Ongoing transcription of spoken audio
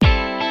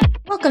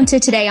welcome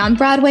to Today on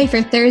Broadway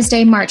for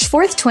Thursday, March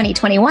 4th,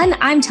 2021.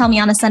 I'm Tell Me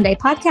on a Sunday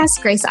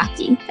podcast, Grace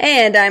Aki.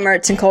 And I'm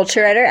arts and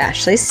culture writer,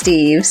 Ashley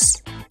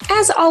Steves.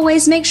 As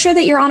always, make sure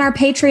that you're on our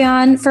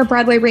Patreon for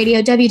Broadway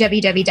Radio,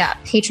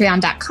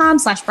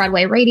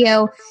 www.patreon.com/Broadway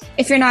Radio.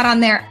 If you're not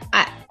on there,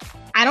 I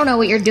don't know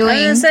what you're doing.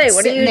 I was going to say,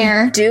 what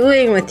are you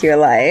doing with your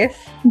life?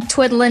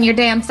 Twiddling your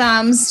damn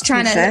thumbs,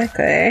 trying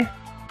to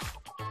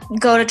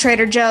go to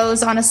Trader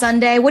Joe's on a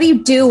Sunday. What are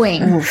you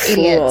doing, idiots?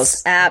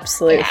 Fools.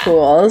 Absolute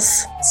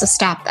fools. So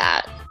stop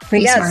that.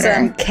 We got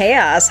some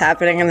chaos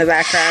happening in the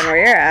background where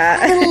you're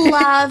at. I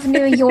love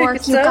New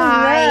York, you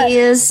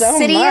guys.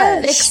 City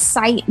of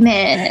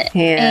excitement.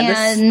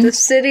 Yeah, and the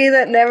city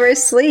that never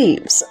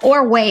sleeps.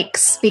 Or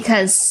wakes,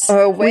 because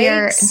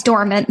we're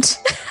dormant.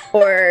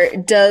 Or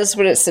does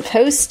what it's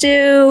supposed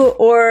to,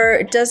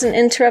 or doesn't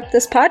interrupt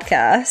this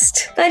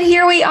podcast. But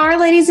here we are,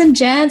 ladies and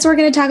gents. We're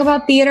going to talk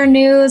about theater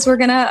news. We're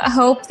going to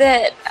hope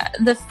that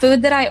the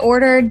food that I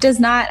ordered does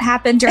not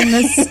happen during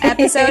this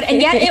episode,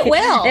 and yet it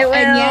will. It will.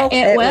 And yet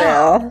it will.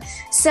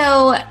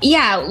 So,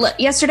 yeah,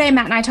 yesterday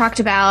Matt and I talked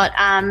about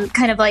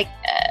kind of like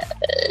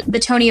the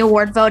Tony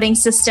Award voting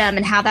system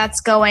and how that's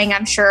going.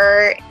 I'm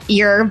sure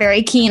you're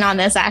very keen on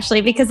this,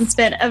 Ashley, because it's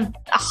been a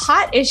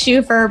hot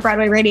issue for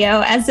Broadway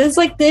Radio, as is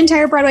like the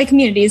entire Broadway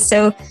community.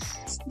 So,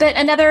 but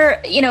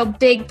another,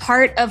 big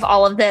part of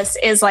all of this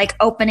is like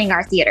opening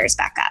our theaters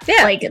back up.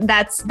 Yeah. Like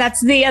that's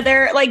the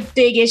other like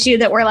big issue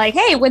that we're like,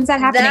 hey, when's that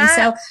happening?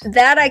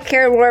 That I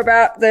care more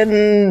about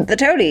than the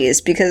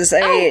Tonys, because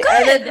are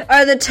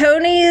the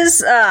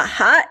Tonys a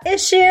hot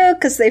issue?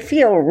 Because they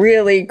feel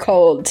really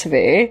cold to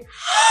me.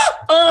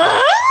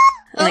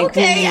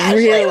 Okay,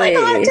 really.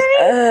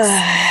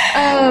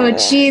 Oh,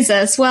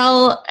 Jesus.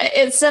 Well,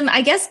 it's some,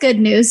 I guess, good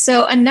news.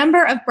 So a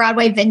number of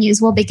Broadway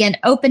venues will begin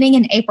opening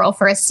in April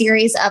for a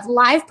series of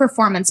live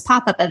performance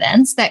pop-up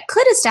events that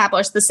could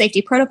establish the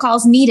safety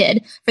protocols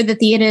needed for the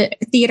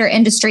theater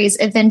industry's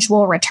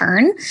eventual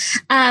return.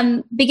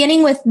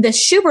 Beginning with the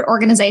Schubert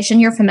organization,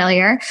 you're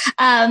familiar,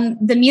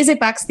 the Music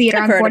Box Theater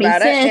on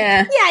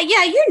 45th.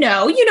 Yeah, you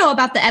know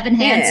about the Evan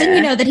Hansen. Yeah.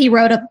 You know that he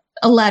wrote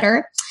a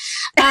letter.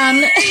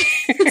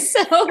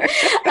 So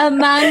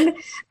among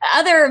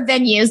other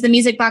venues, the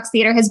Music Box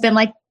Theater has been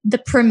like the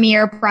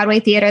premier Broadway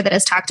theater that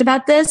has talked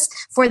about this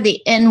for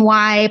the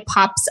NY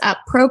Pops Up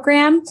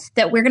program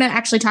that we're going to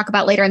actually talk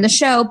about later in the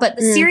show. But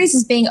the series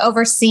is being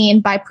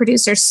overseen by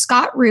producers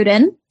Scott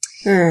Rudin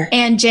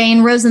and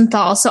Jane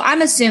Rosenthal. So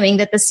I'm assuming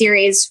that the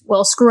series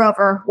will screw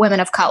over women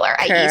of color,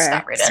 i.e.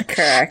 Scott Rudin.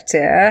 Correct,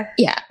 yeah.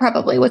 Yeah,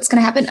 probably what's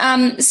going to happen.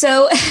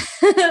 So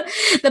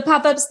the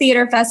Pop-Ups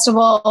Theater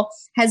Festival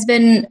has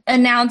been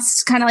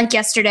announced kind of like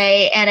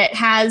yesterday, and it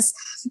has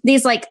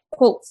these like,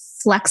 quote,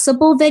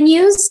 flexible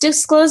venues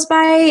disclosed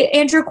by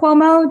Andrew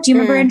Cuomo. Do you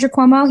remember Andrew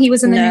Cuomo? He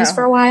was in the news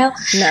for a while.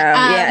 No,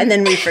 and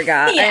then we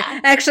forgot. Yeah.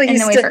 I was going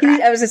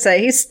to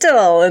say, he's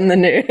still in the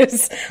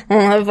news.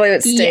 Well, hopefully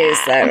it stays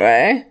that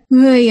way.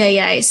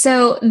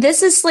 So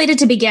this is slated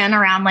to begin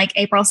around like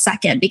April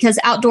 2nd because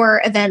outdoor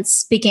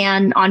events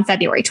began on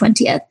February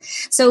 20th.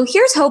 So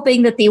here's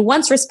hoping that the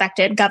once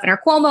respected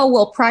Governor Cuomo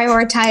will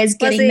prioritize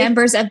getting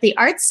members of the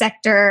arts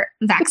sector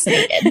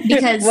vaccinated.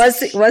 Because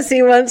was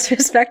he once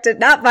respected?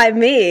 Not by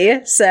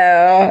me. So,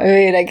 I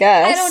mean, I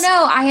guess. I don't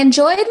know. I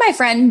enjoyed my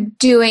friend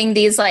doing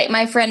these, like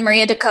my friend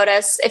Maria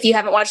Dakotas, if you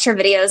haven't watched her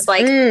videos,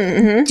 like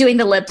doing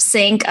the lip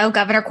sync. Oh,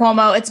 Governor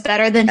Cuomo, it's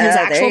better than his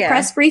actual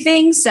press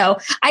briefing. So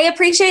I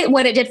appreciate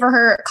what it did for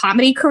her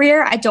comedy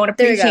career. I don't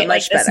appreciate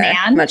like this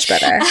man. Much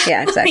better.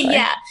 Yeah, exactly.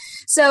 Yeah.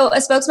 So a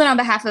spokesman on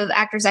behalf of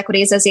Actors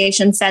Equity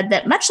Association said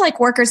that much like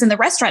workers in the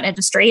restaurant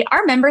industry,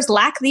 our members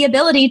lack the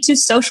ability to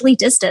socially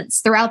distance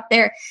throughout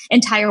their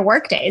entire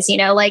work days.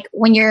 Like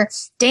when you're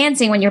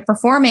dancing, when you're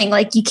performing,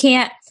 like you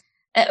can't,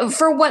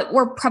 for what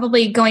we're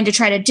probably going to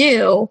try to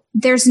do,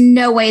 there's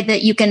no way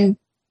that you can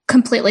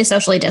completely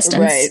socially distance.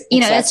 Right,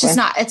 exactly.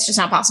 It's just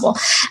not possible.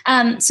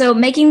 So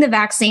making the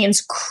vaccines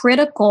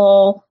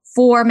critical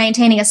for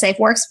maintaining a safe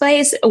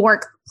workplace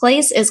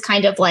is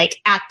kind of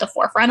like at the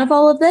forefront of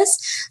all of this.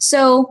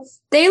 So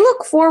they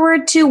look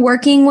forward to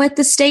working with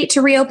the state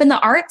to reopen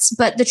the arts.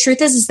 But the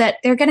truth is that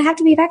they're going to have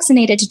to be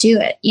vaccinated to do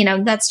it.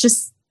 That's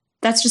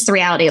just the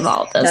reality of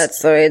all of this.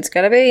 That's the way it's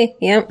going to be.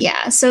 Yep.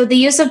 Yeah. So the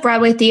use of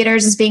Broadway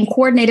theaters is being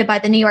coordinated by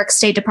the New York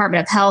State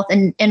Department of Health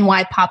and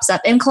NY Pops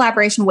Up in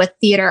collaboration with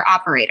theater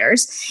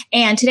operators.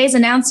 And today's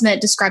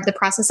announcement described the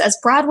process as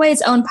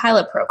Broadway's own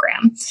pilot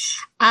program.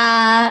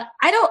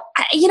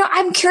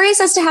 I'm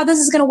curious as to how this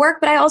is going to work,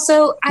 but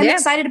I'm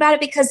excited about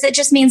it because it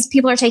just means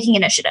people are taking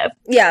initiative.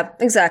 Yeah,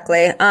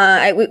 exactly.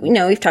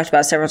 We've talked about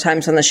it several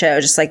times on the show,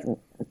 just like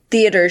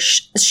theater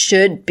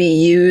should be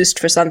used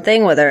for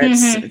something, whether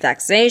it's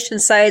vaccination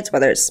sites,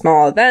 whether it's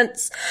small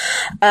events.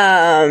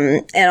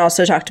 And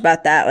also talked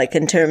about that, like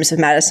in terms of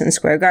Madison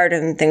Square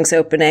Garden, things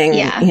opening,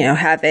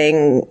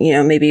 having,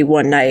 maybe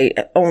one night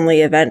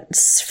only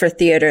events for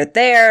theater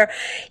there.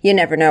 You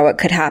never know what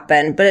could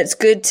happen, but it's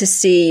good to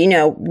see,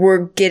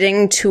 we're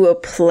getting to a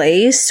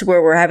place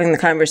where we're having the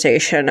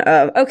conversation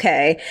of,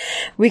 okay,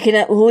 we can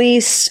at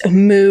least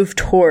move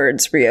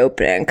towards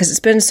reopening, because it's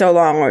been so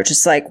long where it's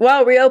just like,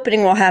 well,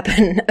 reopening will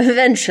happen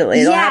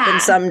eventually. It'll happen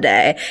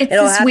someday.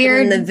 It'll happen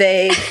in the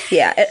vague.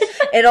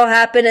 It'll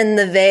happen in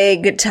the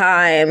vague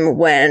time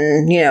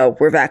when,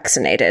 we're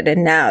vaccinated.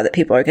 And now that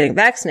people are getting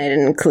vaccinated,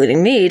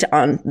 including me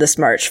on this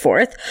March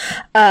 4th,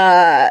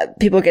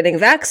 people getting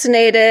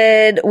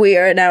vaccinated, we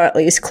are now at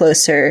least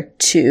closer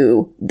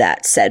to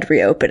that said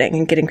reopening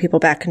and getting people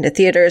back into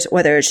theaters,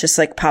 whether it's just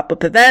like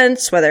pop-up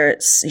events, whether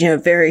it's,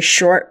 very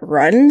short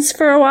runs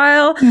for a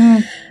while,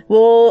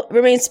 will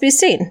remains to be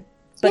seen.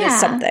 But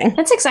it's something.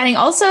 That's exciting.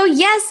 Also,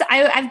 yes,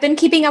 I've been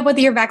keeping up with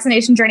your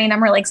vaccination journey, and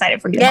I'm really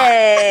excited for you.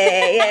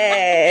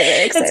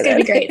 Yay! That's going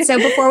to be great. So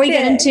before we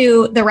get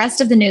into the rest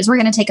of the news, we're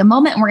going to take a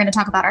moment and we're going to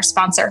talk about our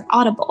sponsor,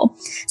 Audible.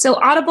 So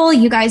Audible,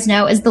 you guys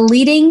know, is the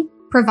leading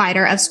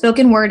provider of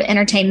spoken word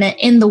entertainment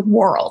in the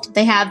world.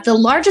 They have the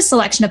largest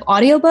selection of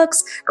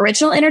audiobooks,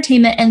 original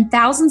entertainment, and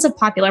thousands of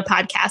popular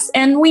podcasts.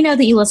 And we know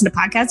that you listen to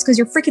podcasts because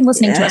you're freaking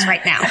listening to us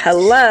right now.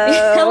 Hello.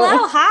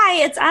 Hello.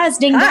 Hi. It's us.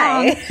 Ding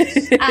dong.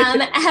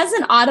 As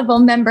an Audible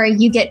member,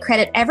 you get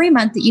credit every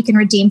month that you can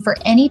redeem for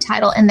any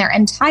title in their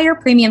entire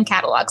premium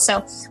catalog.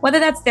 So whether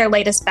that's their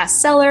latest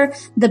bestseller,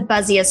 the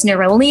buzziest new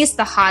release,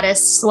 the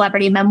hottest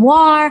celebrity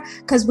memoir,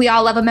 because we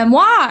all love a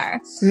memoir.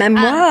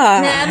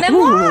 Memoir,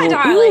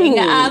 darling.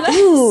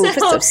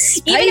 So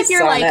even if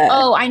you're like,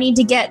 oh, I need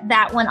to get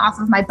that one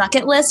off of my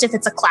bucket list, if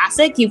it's a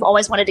classic, you've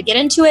always wanted to get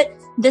into it,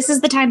 this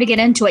is the time to get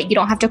into it. You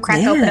don't have to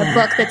crack open a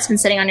book that's been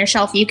sitting on your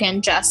shelf. You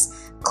can just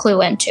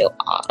clue into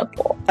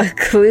Audible. A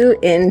clue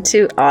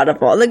into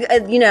Audible. Look,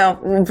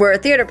 we're a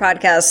theater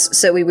podcast,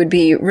 so we would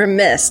be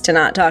remiss to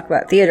not talk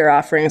about theater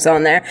offerings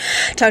on there.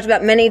 Talked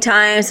about many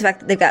times the fact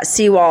that they've got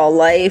Seawall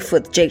Life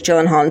with Jake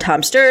Gyllenhaal and Tom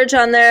Sturridge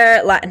on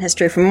there, Latin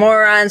History for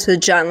Morons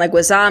with John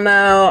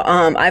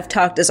Leguizamo. I've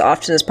talked as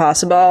often as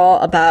possible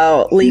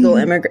about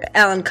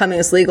Alan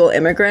Cummings' Legal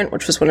Immigrant,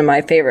 which was one of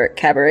my favorite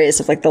cabarets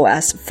of like the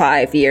last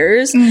 5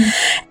 years. And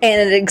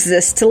it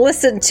exists to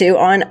listen to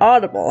on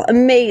Audible.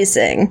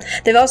 Amazing.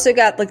 They've also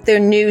got like their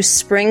new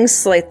spring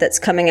slate that's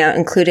coming out,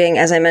 including,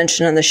 as I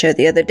mentioned on the show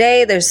the other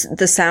day, there's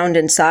The Sound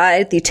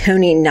Inside, the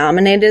Tony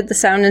nominated The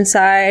Sound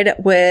Inside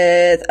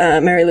with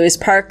Mary Louise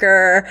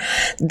Parker.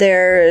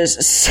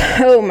 There's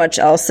so much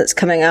else that's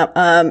coming out.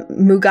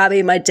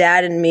 Mugabe, My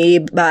Dad and Me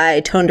by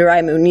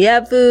Tonderai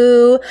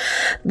Munyevu.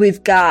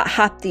 We've got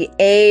Hop the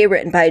A,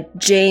 written by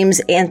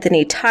James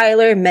Anthony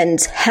Tyler.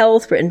 Men's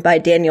Health, written by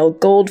Daniel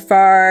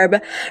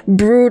Goldfarb.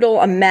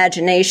 Brutal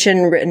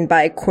Imagination, written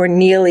by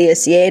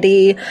Cornelius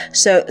Yeti.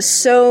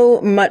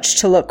 So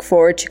much to look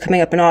forward to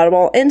coming up in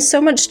Audible, and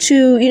so much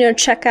to,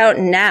 check out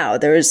now.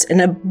 There's an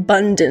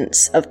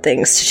abundance of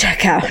things to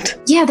check out.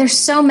 Yeah, there's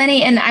so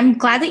many, and I'm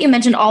glad that you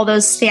mentioned all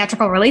those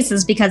theatrical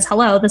releases because,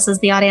 hello, this is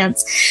the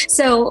audience.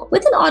 So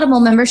with an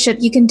Audible membership,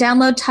 you can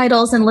download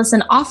titles and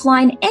listen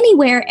offline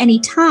anywhere,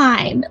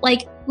 anytime.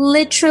 Like,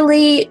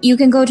 literally, you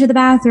can go to the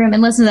bathroom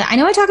and listen to that. I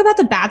know I talk about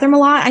the bathroom a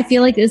lot. I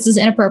feel like this is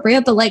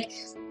inappropriate, but like,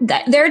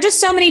 there are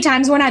just so many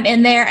times when I'm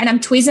in there and I'm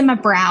tweezing my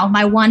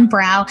one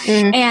brow,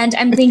 and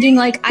I'm thinking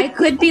like I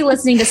could be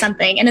listening to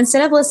something, and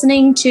instead of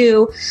listening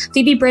to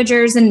Phoebe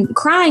Bridgers and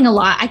crying a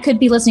lot, I could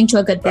be listening to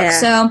a good book.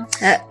 So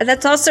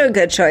that's also a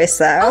good choice,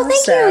 though. Oh,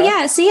 thank you.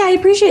 Yeah, see, I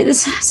appreciate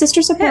this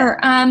sister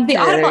support. The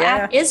Audible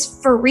app is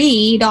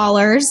free,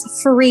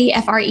 free,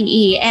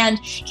 Free, and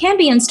can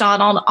be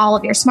installed on all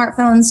of your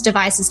smartphones,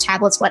 devices,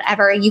 tablets,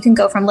 whatever. You can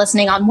go from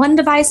listening on one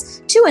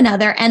device to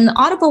another, and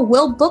Audible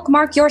will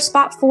bookmark your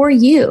spot for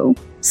you.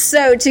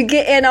 So to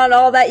get in on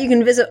all that, you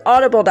can visit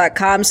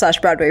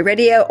audible.com/Broadway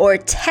Radio or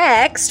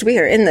text, we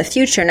are in the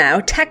future now,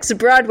 text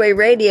Broadway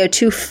Radio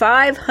to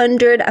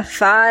 500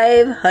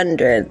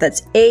 500.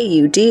 That's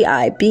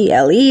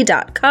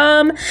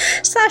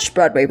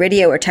audible.com/Broadway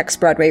Radio or text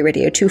Broadway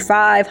Radio to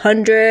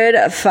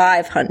 500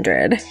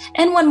 500.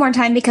 And one more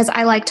time, because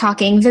I like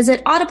talking,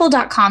 visit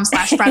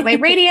audible.com/Broadway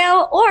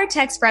Radio or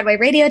text Broadway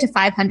Radio to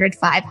 500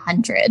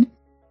 500.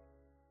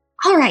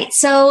 All right,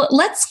 so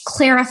let's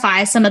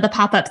clarify some of the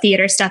pop-up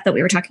theater stuff that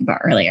we were talking about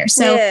earlier.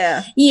 So,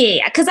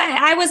 because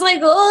I was like,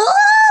 oh,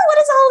 what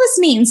does all this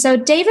mean? So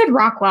David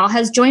Rockwell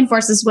has joined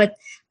forces with,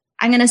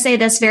 I'm going to say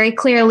this very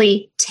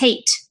clearly,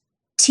 Tait.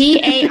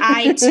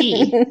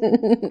 T-A-I-T.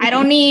 I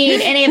don't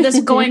need any of this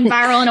going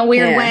viral in a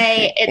weird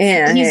way.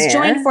 He's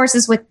joined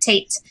forces with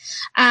Tait,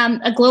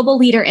 a global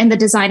leader in the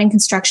design and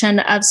construction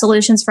of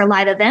solutions for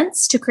live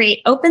events, to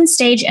create Open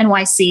Stage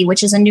NYC,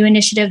 which is a new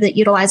initiative that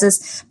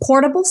utilizes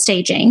portable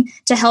staging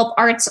to help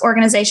arts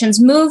organizations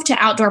move to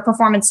outdoor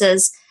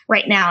performances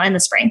right now in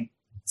the spring.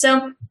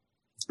 So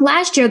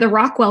last year, the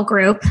Rockwell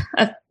Group,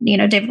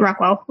 David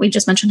Rockwell, we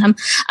just mentioned him,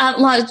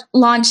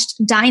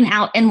 launched Dine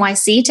Out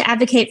NYC to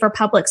advocate for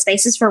public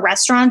spaces for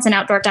restaurants and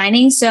outdoor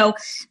dining. So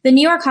the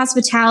New York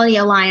Hospitality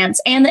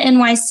Alliance and the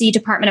NYC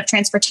Department of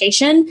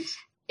Transportation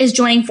is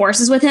joining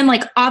forces with him.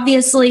 Like,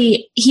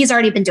 obviously, he's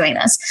already been doing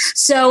this.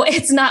 So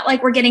it's not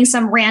like we're getting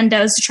some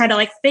randos to try to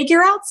like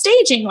figure out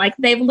staging. Like,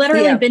 they've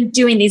literally been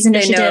doing these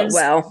initiatives. They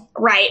know it well.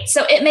 Right.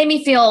 So it made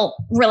me feel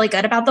really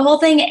good about the whole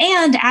thing.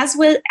 And as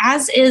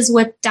is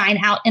with Dine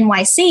Out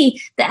NYC,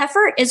 the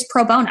effort is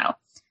pro bono.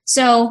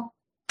 So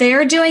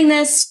they're doing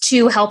this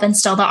to help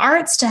instill the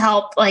arts, to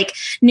help like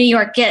New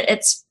York get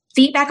its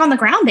feet back on the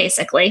ground,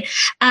 basically.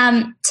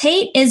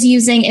 Tate is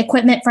using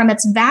equipment from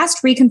its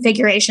vast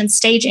reconfiguration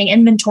staging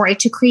inventory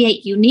to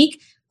create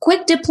unique,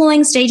 quick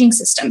deploying staging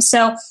systems.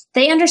 So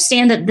they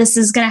understand that this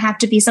is going to have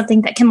to be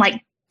something that can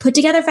like put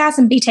together fast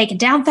and be taken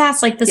down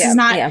fast. Like, this is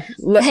not,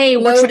 hey,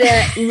 load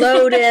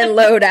in,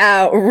 load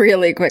out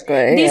really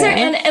quickly. These are,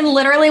 and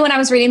literally when I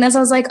was reading this,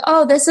 I was like,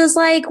 oh, this is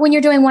like when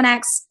you're doing one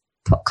act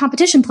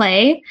competition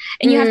play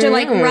and you have to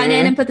like run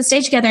in and put the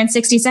stage together in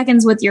 60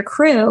 seconds with your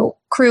crew,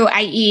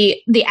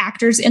 i.e. the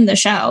actors in the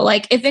show.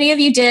 Like, if any of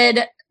you did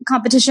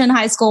competition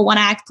high school one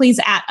act, please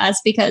at us,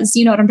 because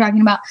you know what I'm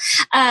talking about.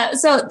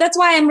 So that's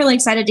why I'm really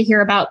excited to hear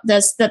about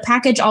this. The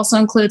package also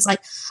includes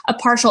like a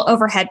partial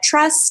overhead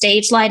truss,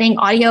 stage lighting,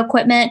 audio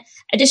equipment.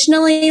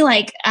 Additionally,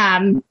 like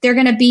they're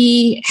going to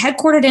be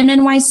headquartered in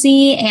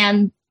NYC,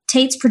 and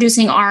Tate's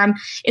producing arm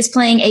is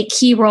playing a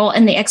key role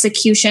in the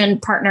execution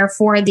partner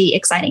for the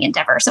exciting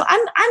endeavor. So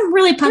I'm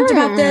really pumped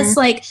about this.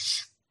 Like,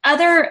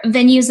 other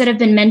venues that have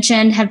been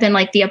mentioned have been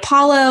like the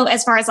Apollo,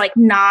 as far as like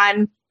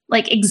non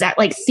like exact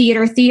like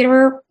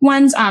theater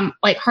ones,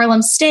 like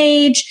Harlem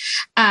Stage,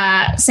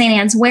 St.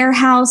 Anne's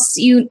Warehouse.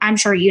 I'm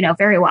sure you know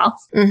very well.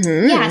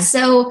 Yeah.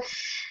 So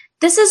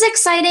this is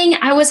exciting.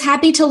 I was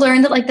happy to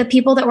learn that like the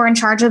people that were in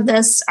charge of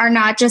this are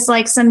not just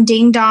like some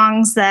ding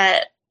dongs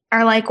that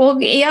are like, well,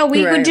 yeah,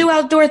 we would do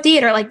outdoor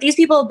theater. Like, these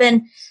people have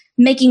been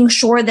making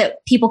sure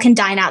that people can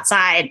dine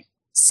outside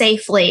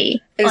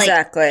safely.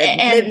 Exactly. Like,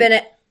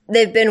 and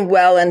they've been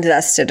well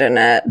invested in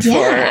it for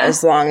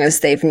as long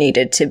as they've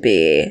needed to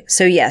be.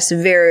 So yes,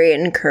 very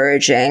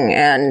encouraging.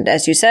 And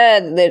as you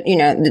said, that, you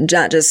know,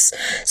 not just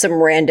some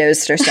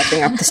randos that are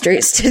stepping off the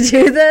streets to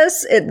do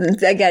this.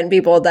 It's, again,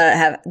 people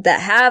that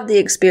have the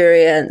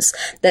experience,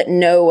 that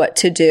know what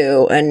to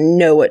do and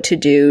know what to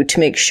do to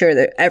make sure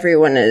that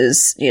everyone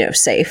is, you know,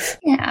 safe.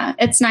 Yeah,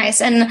 it's nice.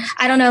 And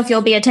I don't know if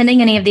you'll be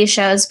attending any of these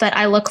shows, but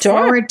I look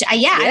forward to,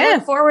 I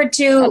look forward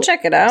to I'll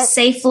check it out.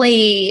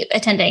 Safely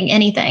attending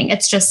anything.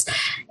 It's just,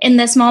 in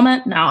this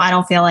moment, no, I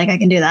don't feel like I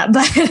can do that.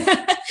 But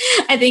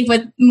I think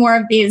with more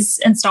of these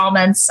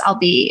installments, I'll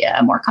be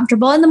more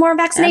comfortable in the more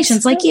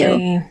vaccinations like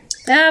you.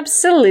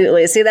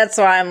 Absolutely. See, that's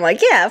why I'm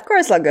like, yeah, of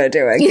course I'll go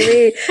do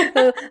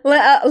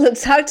it.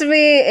 Talk to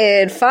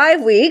me in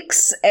 5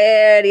 weeks,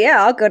 and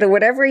yeah, I'll go to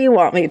whatever you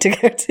want me to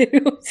go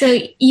to. So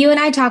you and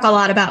I talk a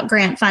lot about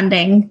grant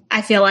funding,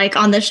 I feel like,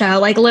 on the show.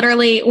 Like,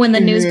 literally, when the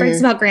news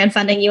breaks about grant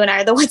funding, you and I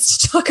are the ones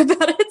to talk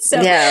about it.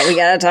 So yeah, we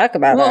got to talk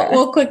about it.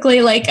 We'll quickly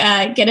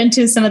get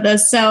into some of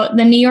this. So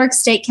the New York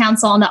State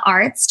Council on the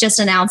Arts just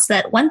announced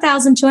that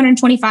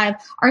 1,225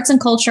 arts and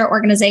culture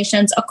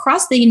organizations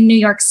across the New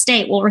York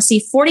State will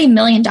receive $40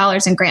 million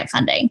in grant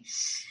funding.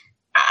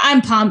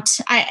 I'm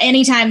pumped.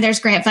 Anytime there's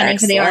grant funding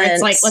for the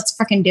arts, like, let's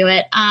freaking do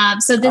it.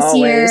 So this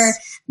year,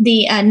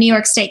 the New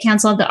York State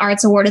Council of the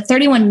Arts awarded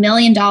 $31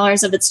 million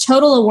of its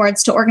total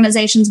awards to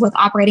organizations with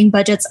operating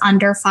budgets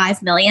under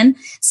 $5 million.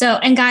 So,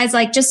 and guys,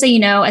 like, just so you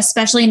know,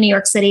 especially in New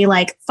York City,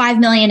 like, $5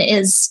 million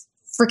is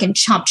freaking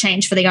chump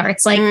change for the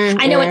arts. Like,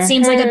 I know it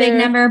seems like a big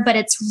number, but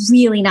it's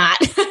really not.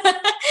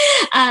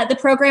 The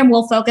program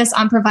will focus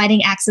on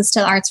providing access to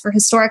the arts for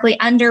historically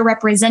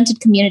underrepresented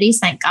communities,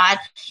 thank God,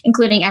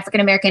 including African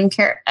American,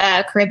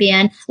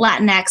 Caribbean,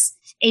 Latinx,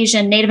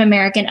 Asian, Native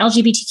American,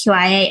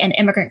 LGBTQIA, and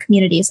immigrant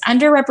communities.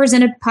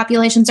 Underrepresented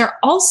populations are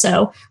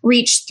also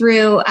reached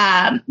through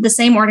the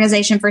same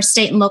organization for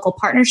state and local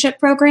partnership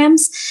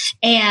programs.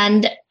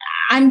 And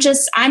I'm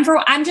just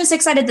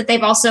excited that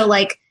they've also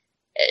like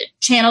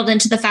channeled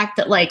into the fact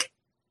that like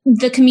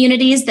the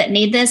communities that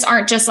need this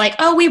aren't just like,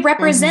 oh, we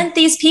represent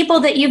these people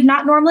that you've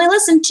not normally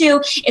listened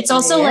to. It's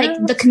also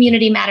like the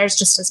community matters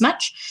just as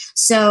much.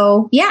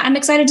 So yeah, I'm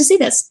excited to see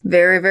this.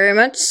 Very, very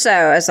much so.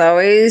 As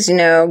always, you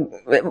know,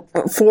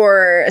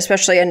 for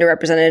especially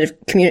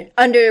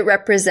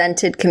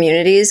underrepresented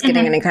communities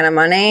getting any kind of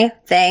money,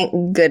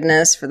 thank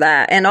goodness for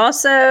that. And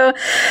also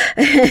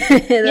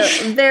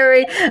a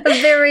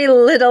very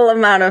little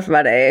amount of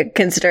money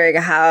considering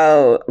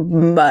how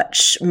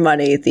much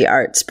money the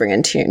arts bring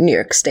into New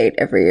York State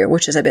every year,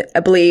 which is I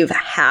believe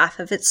half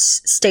of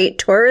its state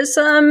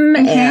tourism,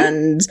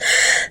 and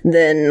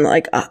then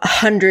like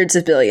hundreds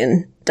of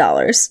 $billions.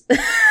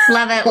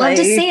 Love it. Love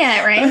to see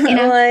it, right? You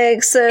know,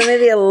 like, so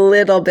maybe a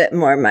little bit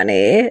more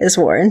money is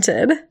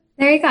warranted.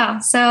 There you go.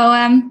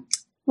 So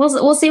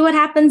we'll see what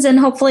happens, and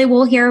hopefully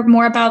we'll hear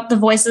more about the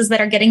voices that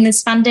are getting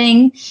this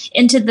funding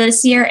into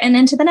this year and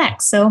into the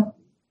next. So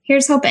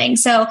Here's hoping.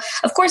 So,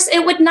 of course,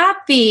 it would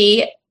not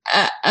be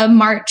a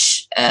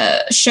March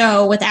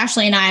show with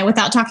Ashley and I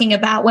without talking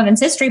about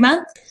Women's History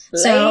Month.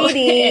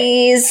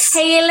 Ladies. So,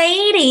 hey,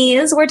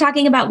 ladies, we're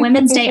talking about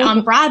Women's Day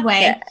on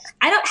Broadway. Yeah.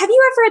 Have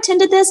you ever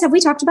attended this? Have we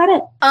talked about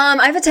it?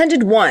 I've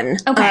attended one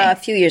a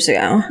few years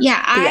ago.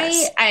 Yeah,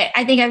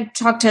 I think I've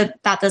talked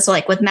about this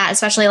like with Matt,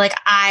 especially like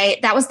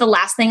that was the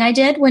last thing I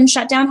did when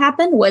shutdown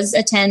happened was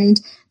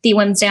attend the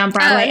Women's Day on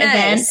Broadway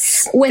event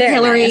with Very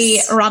Hillary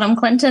nice. Rodham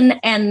Clinton,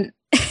 and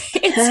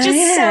it's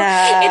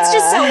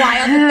just so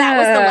wild that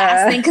was the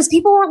last thing because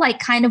people were like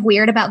kind of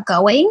weird about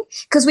going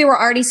because we were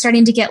already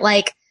starting to get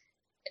like,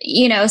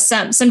 you know,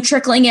 some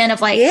trickling in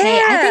of like,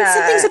 hey, I think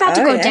something's about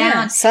to go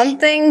down.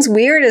 Something's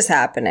weird is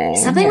happening.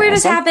 Something weird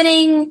is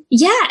happening.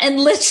 Yeah. And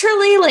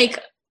literally like,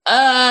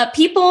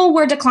 people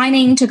were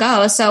declining to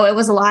go. So it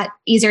was a lot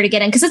easier to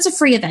get in because it's a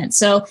free event.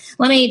 So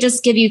let me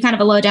just give you kind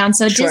of a lowdown.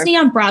 So Sure. Disney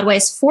on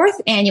Broadway's 4th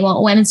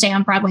annual Women's Day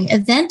on Broadway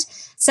event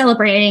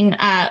celebrating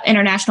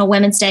International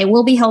Women's Day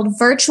will be held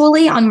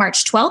virtually on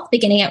March 12th,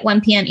 beginning at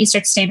 1 p.m.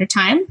 Eastern Standard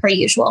Time, per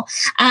usual.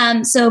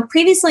 So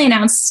previously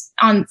announced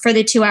for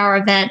the 2-hour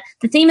event,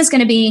 the theme is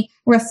going to be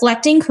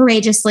reflecting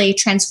courageously,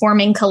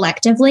 transforming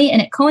collectively,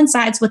 and it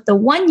coincides with the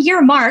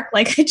 1-year mark,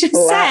 like I just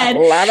said.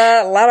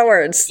 A lot of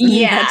words.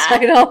 Yeah.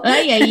 Title.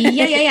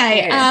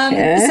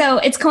 Yeah. So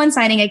it's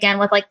coinciding again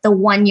with like the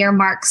 1-year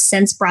mark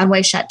since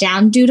Broadway shut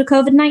down due to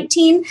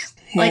COVID-19.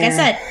 Like I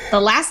said, the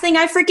last thing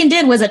I freaking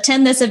did was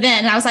attend this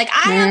event. And I was like,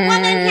 I am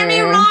woman, hear me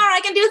roar, I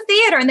can do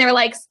theater. And they were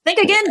like, think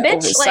again,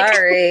 bitch.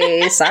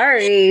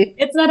 Sorry.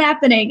 It's not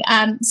happening.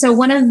 So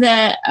one of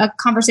the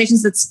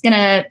conversations that's going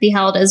to be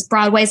held is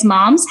Broadway's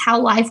Moms,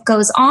 How Life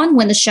Goes On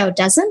When the Show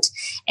Doesn't,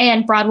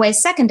 and Broadway's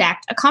Second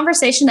Act, a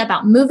conversation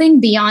about moving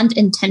beyond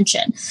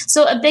intention.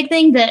 So a big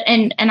thing that,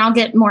 and I'll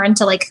get more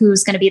into like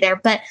who's going to be there,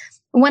 but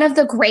one of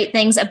the great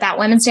things about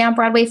Women's Day on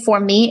Broadway for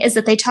me is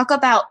that they talk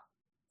about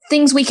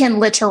things we can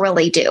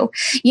literally do.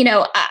 You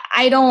know,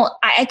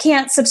 I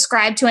can't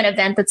subscribe to an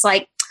event that's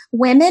like,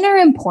 women are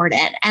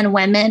important and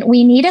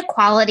we need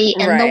equality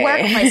in the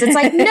workplace. It's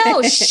like,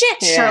 no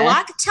shit,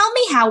 Sherlock, tell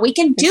me how we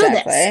can do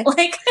this.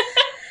 Like,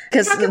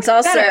 because it's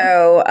also,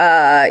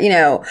 you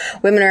know,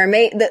 women are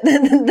amazing.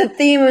 The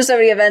theme of so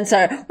many events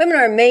are women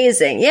are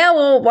amazing. Yeah,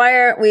 well, why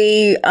aren't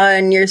we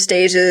on your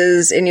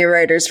stages, in your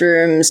writers'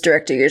 rooms,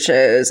 directing your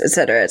shows, et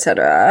cetera, et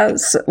cetera?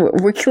 So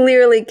we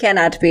clearly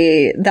cannot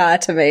be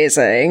that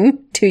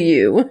amazing to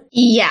you.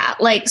 Yeah,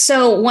 like,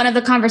 so one of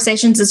the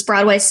conversations is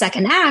Broadway's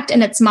Second Act,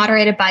 and it's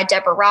moderated by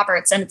Deborah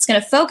Roberts, and it's going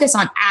to focus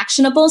on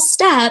actionable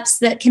steps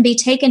that can be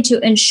taken to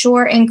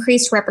ensure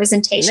increased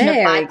representation of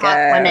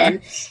BIPOC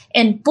women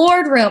in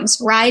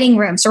boardrooms, writing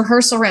rooms,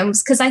 rehearsal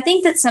rooms. Because I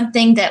think that's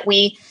something that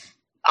we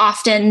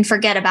often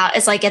forget about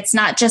is like, it's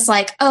not just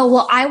like, oh,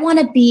 well, I want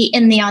to be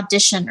in the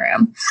audition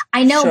room.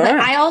 I know, but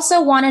I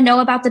also want to know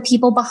about the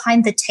people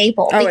behind the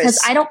table because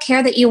I don't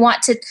care that you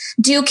want to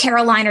do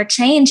Caroline or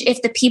Change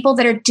if the people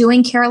that are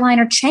doing Caroline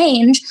or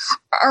Change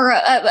are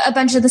a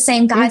bunch of the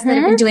same guys that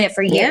have been doing it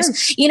for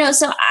years. You know,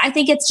 so I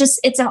think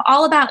it's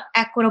all about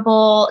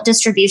equitable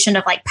distribution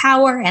of like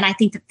power. And I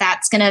think that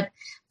that's going to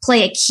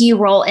play a key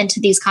role into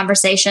these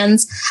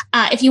conversations.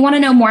 If you want to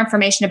know more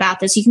information about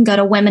this, you can go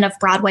to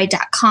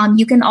womenofbroadway.com.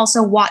 You can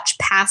also watch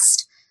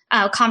past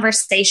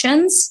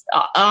conversations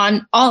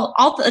on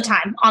all the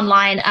time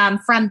online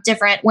from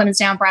different Women's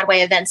Day on Broadway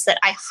events that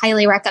I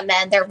highly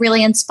recommend. They're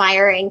really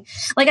inspiring.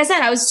 Like I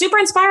said, I was super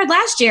inspired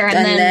last year,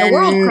 and then the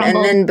world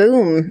crumbled.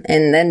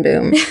 And then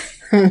boom.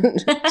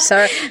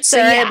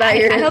 Sorry about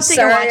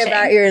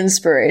your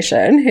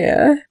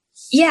inspiration.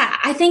 Yeah,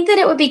 I think that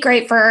it would be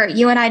great for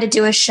you and I to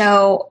do a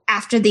show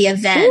after the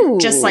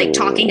event, just like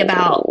talking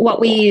about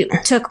what we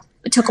took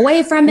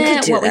away from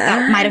it, what we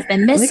thought might have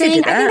been missing. I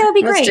think that would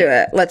be great.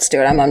 Let's do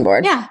it. I'm on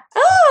board. Yeah.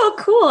 Oh,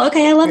 cool.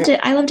 Okay, I loved it.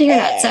 I love to hear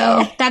that.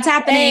 So that's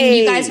happening.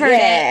 Hey, you guys heard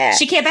it.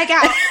 She can't back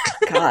out.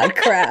 God,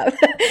 crap.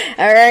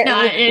 All right,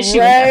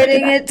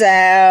 writing it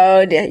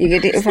down. Yeah, you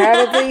can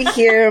probably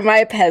hear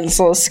my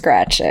pencil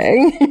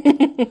scratching.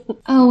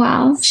 Oh,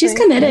 wow. She's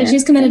committed.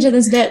 She's committed to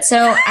this bit.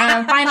 So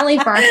finally,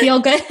 for our feel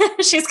good,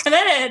 she's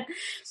committed.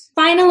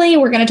 Finally,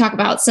 we're going to talk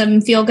about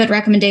some feel-good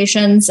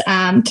recommendations.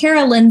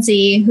 Kara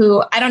Lindsay,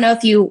 who I don't know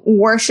if you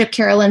worship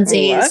Kara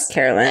Lindsay's Love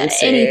Kara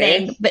Lindsay.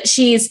 Anything, but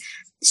she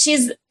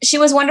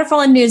was wonderful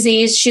in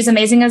Newsies. She's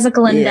amazing as a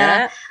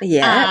Glinda.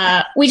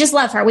 Yeah. We just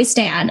love her. We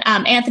stan.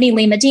 Anthony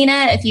Lee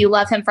Medina, if you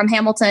love him from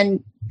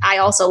Hamilton, I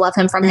also love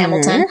him from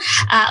Hamilton.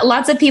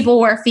 Lots of people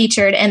were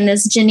featured in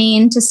this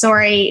Janine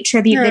Tesori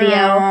tribute video.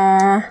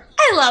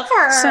 I love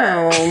her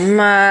so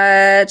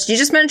much. You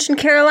just mentioned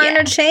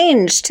Carolina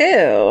Change,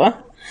 too.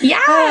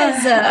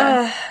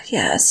 Yes.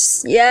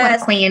 Yes.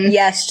 What a queen.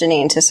 Yes,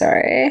 Janine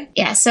Tesori.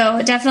 Yeah,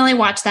 so definitely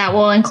watch that.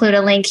 We'll include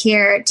a link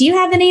here. Do you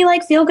have any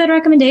feel-good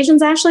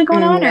recommendations, Ashley,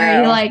 going on? No. Or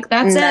are you like,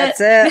 that's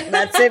it?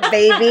 That's it,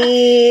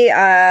 baby.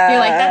 You're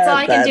like, that's all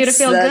I can do to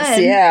feel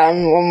good. Yeah,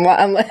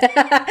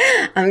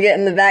 I'm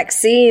getting the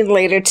vaccine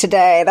later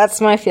today. That's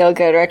my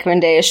feel-good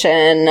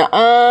recommendation.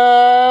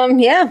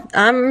 Yeah,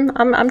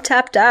 I'm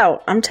tapped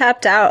out. I'm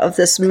tapped out of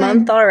this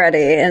month already.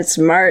 It's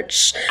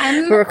March.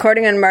 We're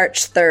recording on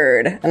March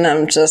 3rd, and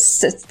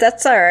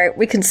that's all right.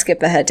 We can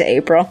skip ahead to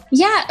April.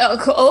 Yeah.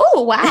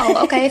 Oh,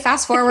 wow. Okay.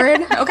 Fast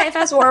forward.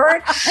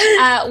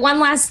 One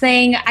last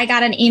thing. I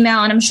got an email,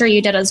 and I'm sure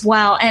you did as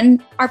well.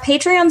 And our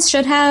Patreons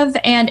should have.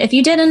 And if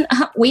you didn't,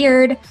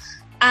 weird.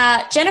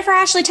 Jennifer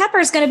Ashley Tepper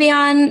is going to be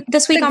on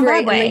this week on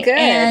Broadway.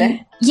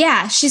 And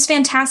yeah, she's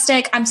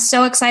fantastic. I'm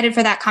so excited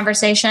for that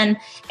conversation.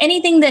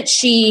 Anything that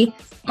she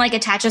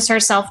attaches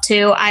herself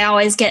to, I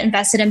always get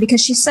invested in,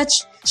 because she's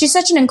such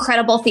an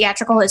incredible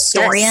theatrical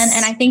historian. Yes.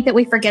 And I think that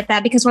we forget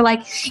that, because we're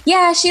like,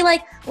 yeah, she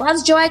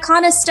loves Joe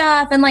Icona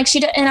stuff. And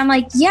and I'm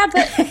like, yeah,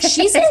 but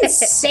she's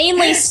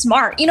insanely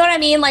smart. You know what I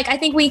mean? I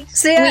think we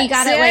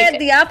got it. I had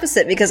the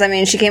opposite, because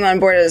she came on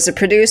board as a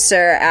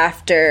producer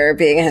after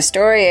being a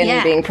historian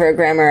and being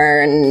programmer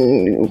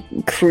and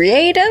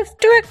creative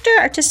director,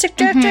 artistic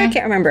director. I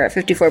can't remember, at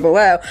 54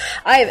 Below.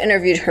 I have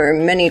interviewed her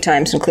many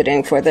times,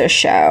 including for this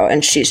show.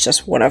 And she's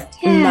just one of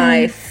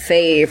my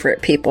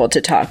favorite people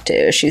to talk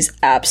to. She's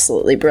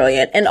absolutely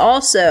brilliant. And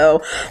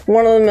also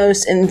one of the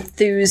most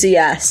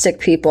enthusiastic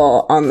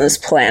people on this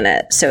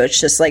planet. So it's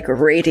just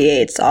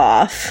radiates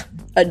off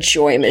a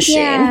joy machine.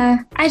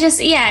 Yeah,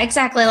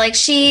 exactly.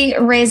 She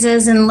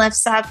raises and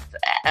lifts up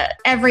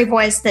every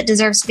voice that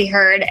deserves to be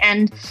heard.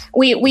 And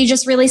we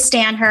just really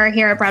stan her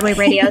here at Broadway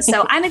Radio.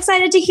 So I'm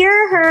excited to hear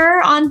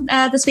her on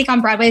this week on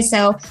Broadway.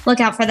 So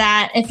look out for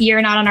that. If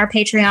you're not on our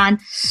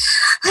Patreon,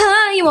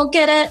 you won't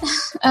get it.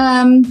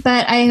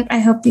 But I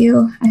hope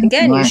you.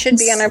 Again, you should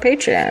be on our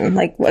Patreon.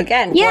 What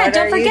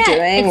are you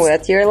doing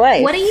with your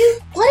life? What are you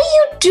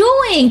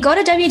doing? Go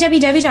to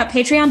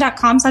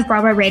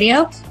www.patreon.com/Broadway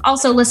Radio.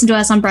 Also listen to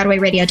us on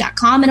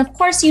BroadwayRadio.com. And of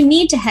course, you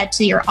need to head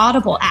to your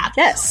Audible app.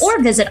 Yes.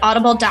 Or visit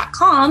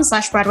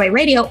audible.com/Broadway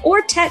Radio,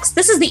 or text.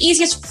 This is the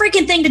easiest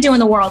freaking thing to do in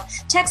the world.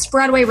 Text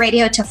Broadway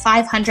Radio to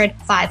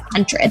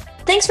 500-500.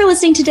 Thanks for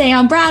listening today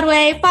on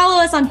Broadway.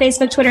 Follow us on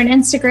Facebook, Twitter, and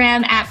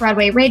Instagram at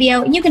Broadway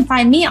Radio. And you can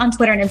find me on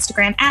Twitter and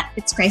Instagram at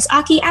It's Grace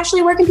Aki.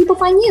 Ashley, where can people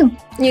find you?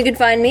 You can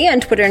find me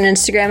on Twitter and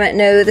Instagram at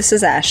No, This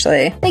Is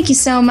Ashley. Thank you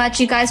so much,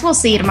 you guys. We'll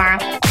see you tomorrow.